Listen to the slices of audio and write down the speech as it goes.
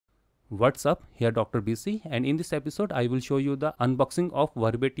What's up, here Dr. BC, and in this episode I will show you the unboxing of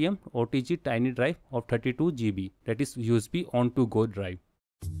Verbatim OTG Tiny drive of 32 GB, that is USB on-to-go drive.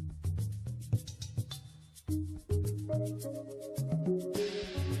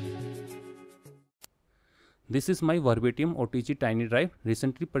 This is my Verbatim OTG Tiny drive,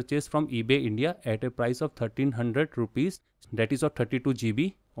 recently purchased from eBay India at a price of 1300 rupees, that is of 32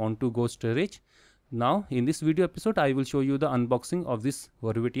 GB on-to-go storage. Now in this video episode I will show you the unboxing of this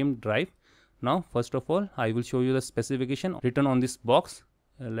Verbatim drive. Now first of all I will show you the specification written on this box.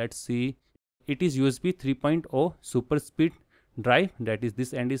 Let's see. It is USB 3.0 super speed drive, that is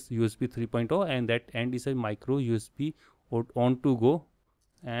this end is USB 3.0 and that end is a micro USB on-to-go,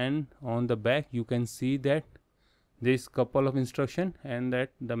 and on the back you can see that there is couple of instruction and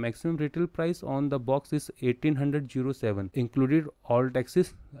that the maximum retail price on the box is 1807 included all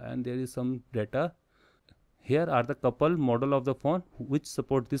taxes, and there is some data. Here are the couple model of the phone which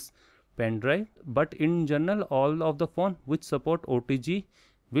support this pen drive, but in general all of the phone which support OTG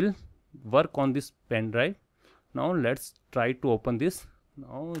will work on this pen drive. Now let's try to open this.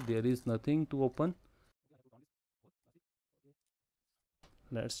 Now there is nothing to open.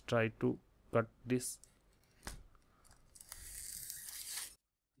 Let's try to cut this.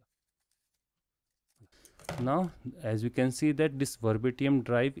 Now as you can see that this Verbatim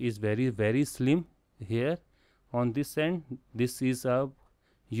drive is very slim. Here on this end this is a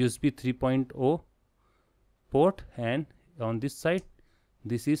USB 3.0 port, and on this side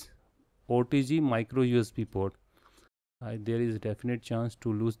this is OTG micro USB port. There is definite chance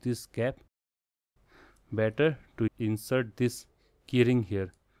to lose this cap. Better to insert this keyring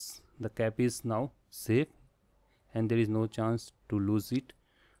here. The cap is now safe and there is no chance to lose it.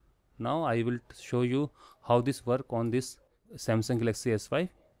 Now I will show you how this work on this Samsung Galaxy S5.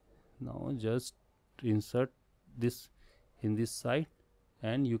 Now just insert this in this side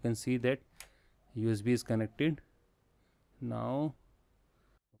and you can see that USB is connected. Now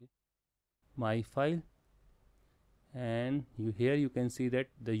my file, and here you can see that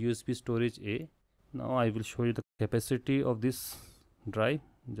the USB storage A. Now I will show you the capacity of this drive.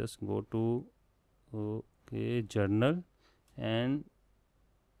 Just go to journal and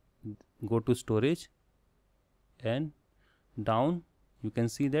go to storage, and down you can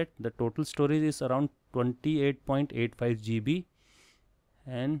see that the total storage is around 28.85 GB,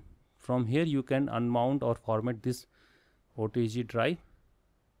 and from here you can unmount or format this OTG drive.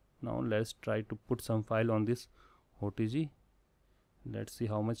 Now let's try to put some file on this OTG. Let's see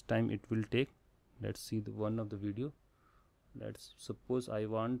how much time it will take. Let's see the one of the video. Let's suppose I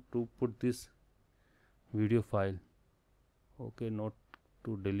want to put this video file. Okay, not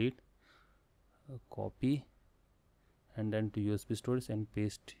to delete. Copy and then to USB storage and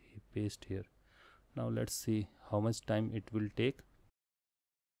paste here. Now let's see how much time it will take.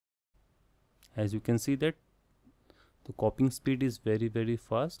 As you can see that the copying speed is very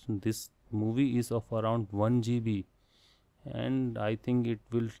fast. This movie is of around 1 GB and I think it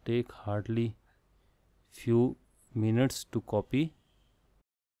will take hardly few minutes to copy.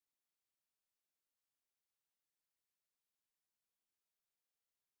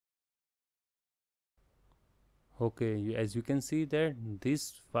 Okay, as you can see that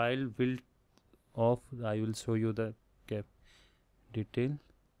this file will I will show you the cap detail.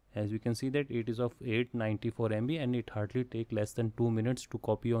 As you can see that it is of 894 MB and it hardly take less than 2 minutes to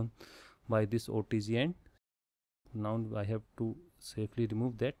copy on by this OTG end. Now I have to safely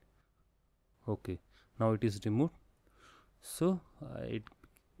remove that. Okay, now it is removed. So it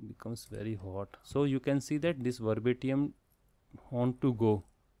becomes very hot. So you can see that this Verbatim on-to-go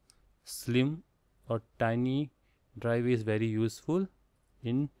slim or tiny drive is very useful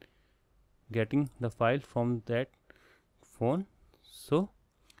in getting the file from that phone. So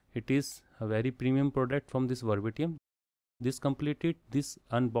it is a very premium product from this Verbatim. This completed this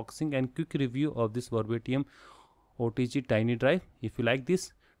unboxing and quick review of this Verbatim OTG Tiny drive. If you like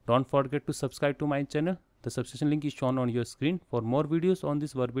this, don't forget to subscribe to my channel. The subscription link is shown on your screen. For more videos on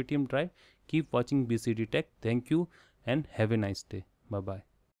this Verbatim drive, keep watching BCD Tech. Thank you and have a nice day. Bye bye.